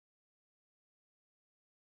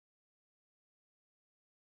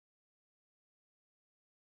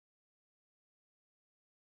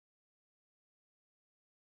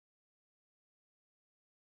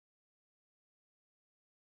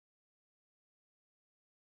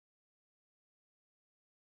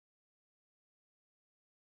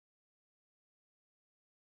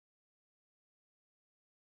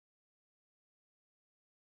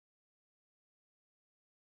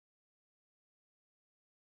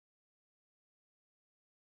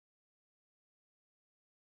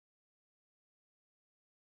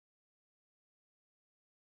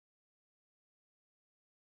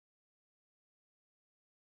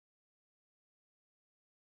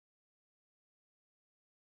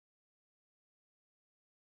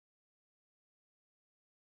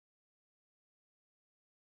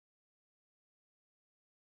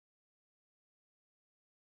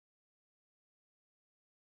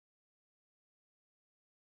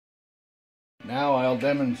Now I'll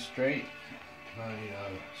demonstrate my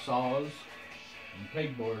saws and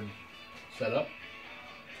pegboard setup.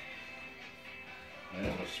 I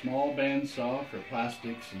have a small bandsaw for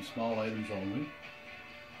plastics and small items only,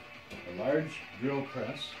 a large drill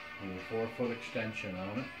press with a 4-foot extension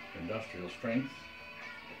on it, industrial strength,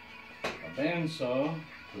 a bandsaw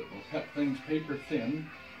that will cut things paper thin.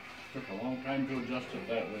 Took a long time to adjust it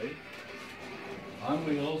that way. On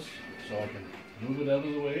wheels, so I can move it out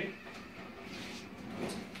of the way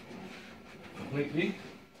completely.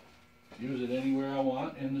 Use it anywhere I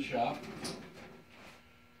want in the shop.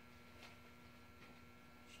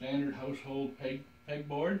 Standard household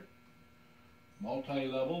pegboard,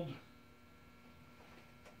 multi-leveled.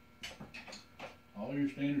 All your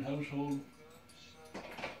standard household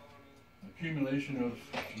accumulation of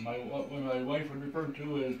what my wife would refer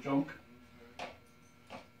to as junk.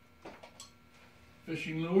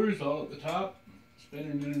 Fishing lures all at the top,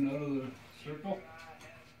 spinning in and out of the circle.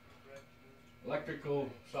 Electrical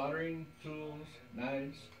soldering tools,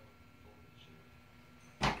 knives.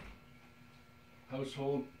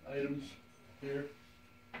 Household items here.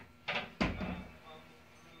 I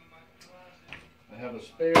have a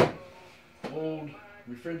spare old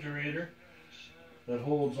refrigerator that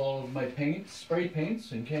holds all of my paints, spray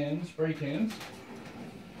paints and cans, spray cans.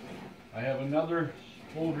 I have another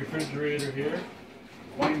old refrigerator here,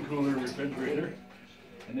 wine cooler refrigerator,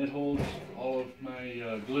 and it holds all of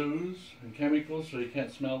my glues and chemicals so you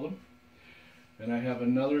can't smell them. And I have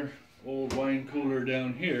another old wine cooler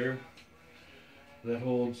down here that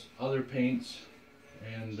holds other paints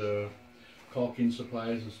and caulking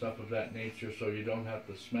supplies and stuff of that nature, so you don't have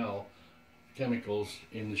to smell chemicals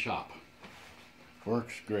in the shop.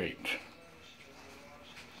 Works great.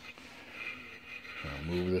 I'll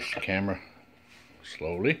move this camera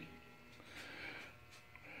slowly.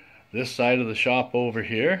 This side of the shop over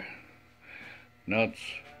here, nuts,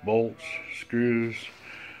 bolts, screws,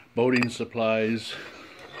 boating supplies,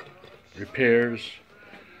 repairs,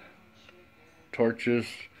 torches,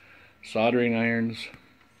 soldering irons,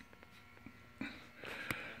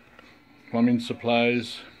 plumbing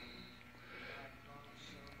supplies,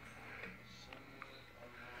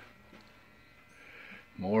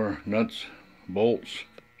 more nuts, bolts,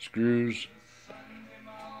 screws.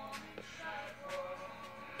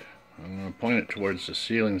 I'm going to point it towards the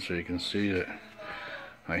ceiling so you can see that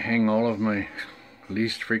I hang all of my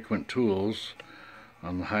least frequent tools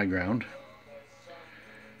on the high ground.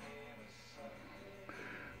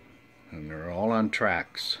 And they're all on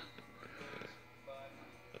tracks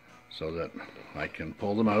so that I can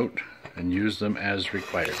pull them out and use them as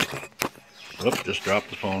required. Whoop, just dropped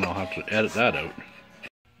the phone. I'll have to edit that out.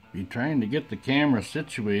 Be trying to get the camera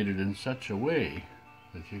situated in such a way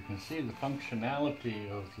that you can see the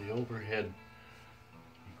functionality of the overhead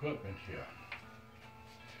equipment here.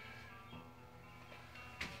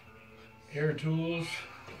 Air tools,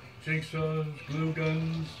 jigsaws, glue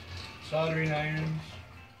guns, soldering irons,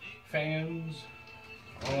 fans,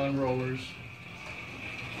 all on rollers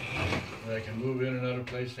that I can move in and out of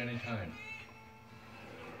place anytime.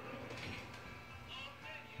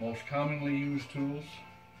 Most commonly used tools,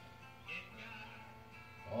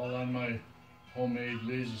 all on my homemade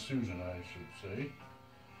Lazy Susan, I should say.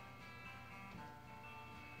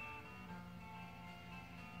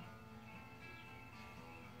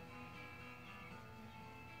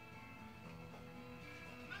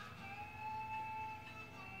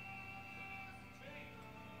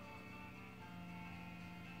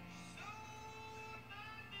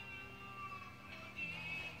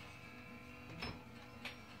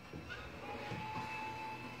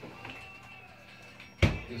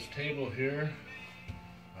 This table here,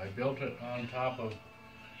 I built it on top of,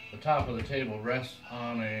 the top of the table rests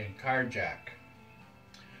on a car jack.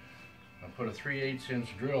 I put a 3/8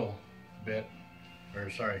 inch drill bit, or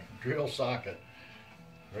sorry, drill socket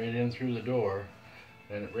right in through the door,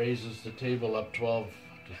 and it raises the table up 12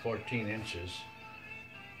 to 14 inches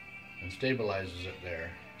and stabilizes it there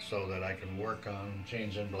so that I can work on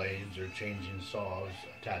changing blades or changing saws,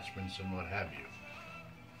 attachments, and what have you.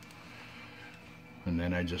 And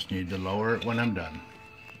then I just need to lower it when I'm done.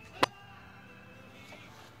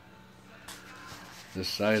 This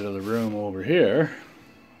side of the room over here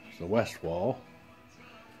is the west wall.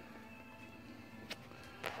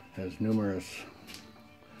 Has numerous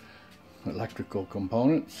electrical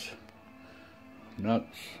components,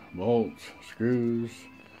 nuts, bolts, screws,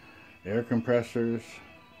 air compressors,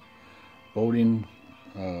 boating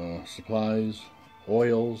supplies,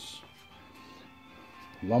 oils,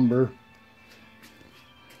 lumber,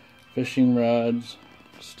 fishing rods,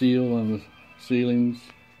 steel on the ceilings,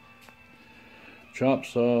 chop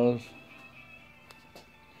saws,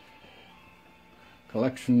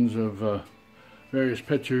 collections of various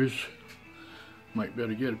pictures. Might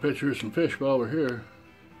better get a picture of some fish while we're here.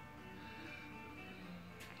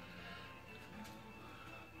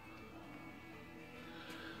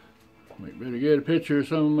 Might better get a picture of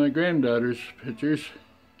some of my granddaughter's pictures.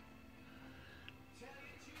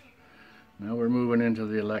 Now we're moving into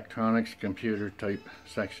the electronics, computer type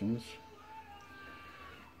sections.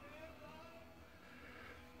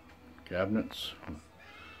 Cabinets,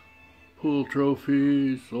 pool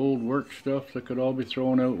trophies, old work stuff that could all be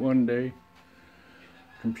thrown out one day.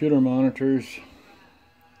 Computer monitors,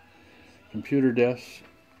 computer desks.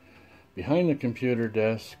 Behind the computer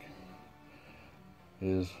desk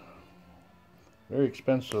is very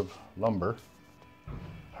expensive lumber,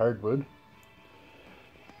 hardwood,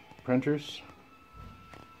 printers,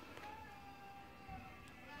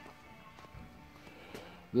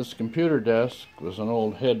 this computer desk was an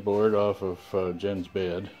old headboard off of Jen's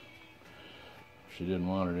bed. She didn't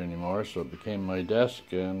want it anymore, so it became my desk,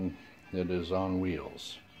 and it is on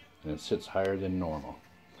wheels and it sits higher than normal.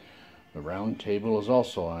 The round table is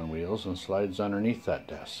also on wheels and slides underneath that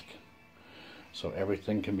desk. So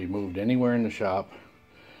everything can be moved anywhere in the shop,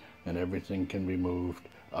 and everything can be moved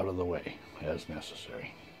out of the way as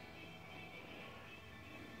necessary.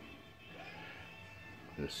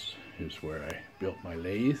 This is where I built my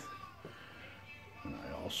lathe. And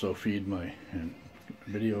I also feed my and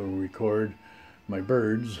video record my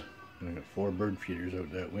birds. I got 4 bird feeders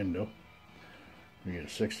out that window. We get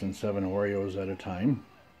 6 and 7 Oreos at a time.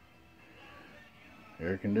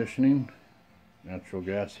 Air conditioning, natural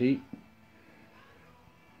gas heat.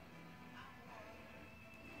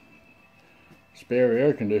 Spare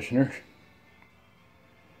air conditioner.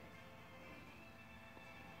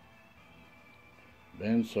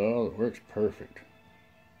 Bandsaw that works perfect.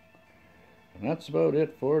 And that's about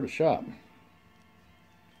it for the shop.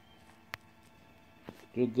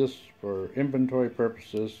 Did this for inventory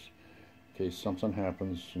purposes in case something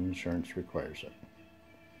happens and insurance requires it.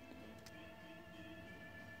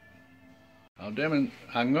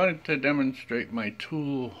 I'm going to demonstrate my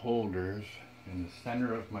tool holders in the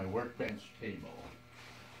center of my workbench table,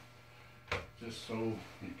 just so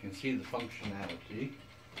you can see the functionality.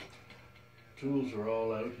 Tools are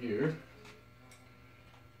all out here.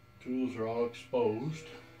 Tools are all exposed.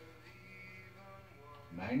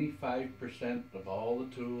 95% of all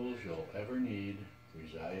the tools you'll ever need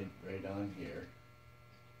reside right on here.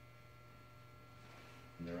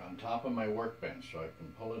 And they're on top of my workbench, so I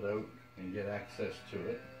can pull it out and get access to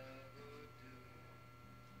it.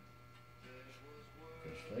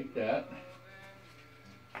 Just like that.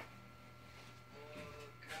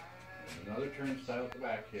 There's another turnstile at the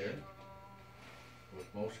back here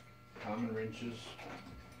with most common wrenches,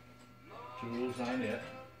 tools on it.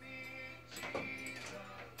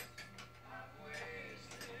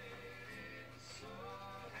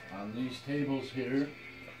 On these tables here,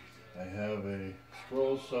 I have a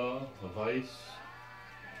scroll saw, a vise,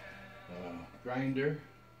 grinder,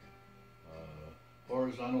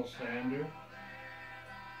 horizontal sander,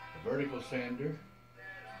 a vertical sander,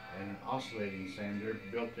 and an oscillating sander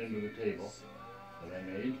built into the table that I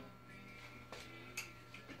made.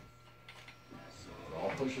 It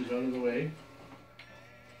all pushes out of the way.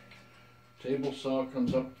 Table saw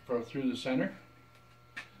comes up through the center.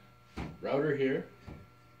 Router here.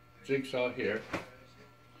 Jigsaw here.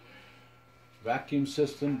 Vacuum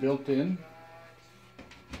system built in.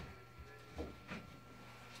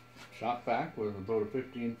 Shop vac with about a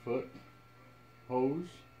 15-foot hose.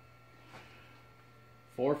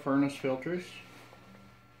 4 furnace filters.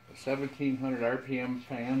 A 1700 RPM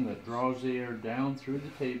fan that draws the air down through the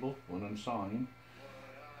table when I'm sawing.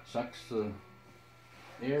 Sucks the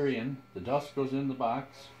air in. The dust goes in the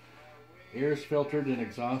box. Air is filtered and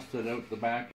exhausted out the back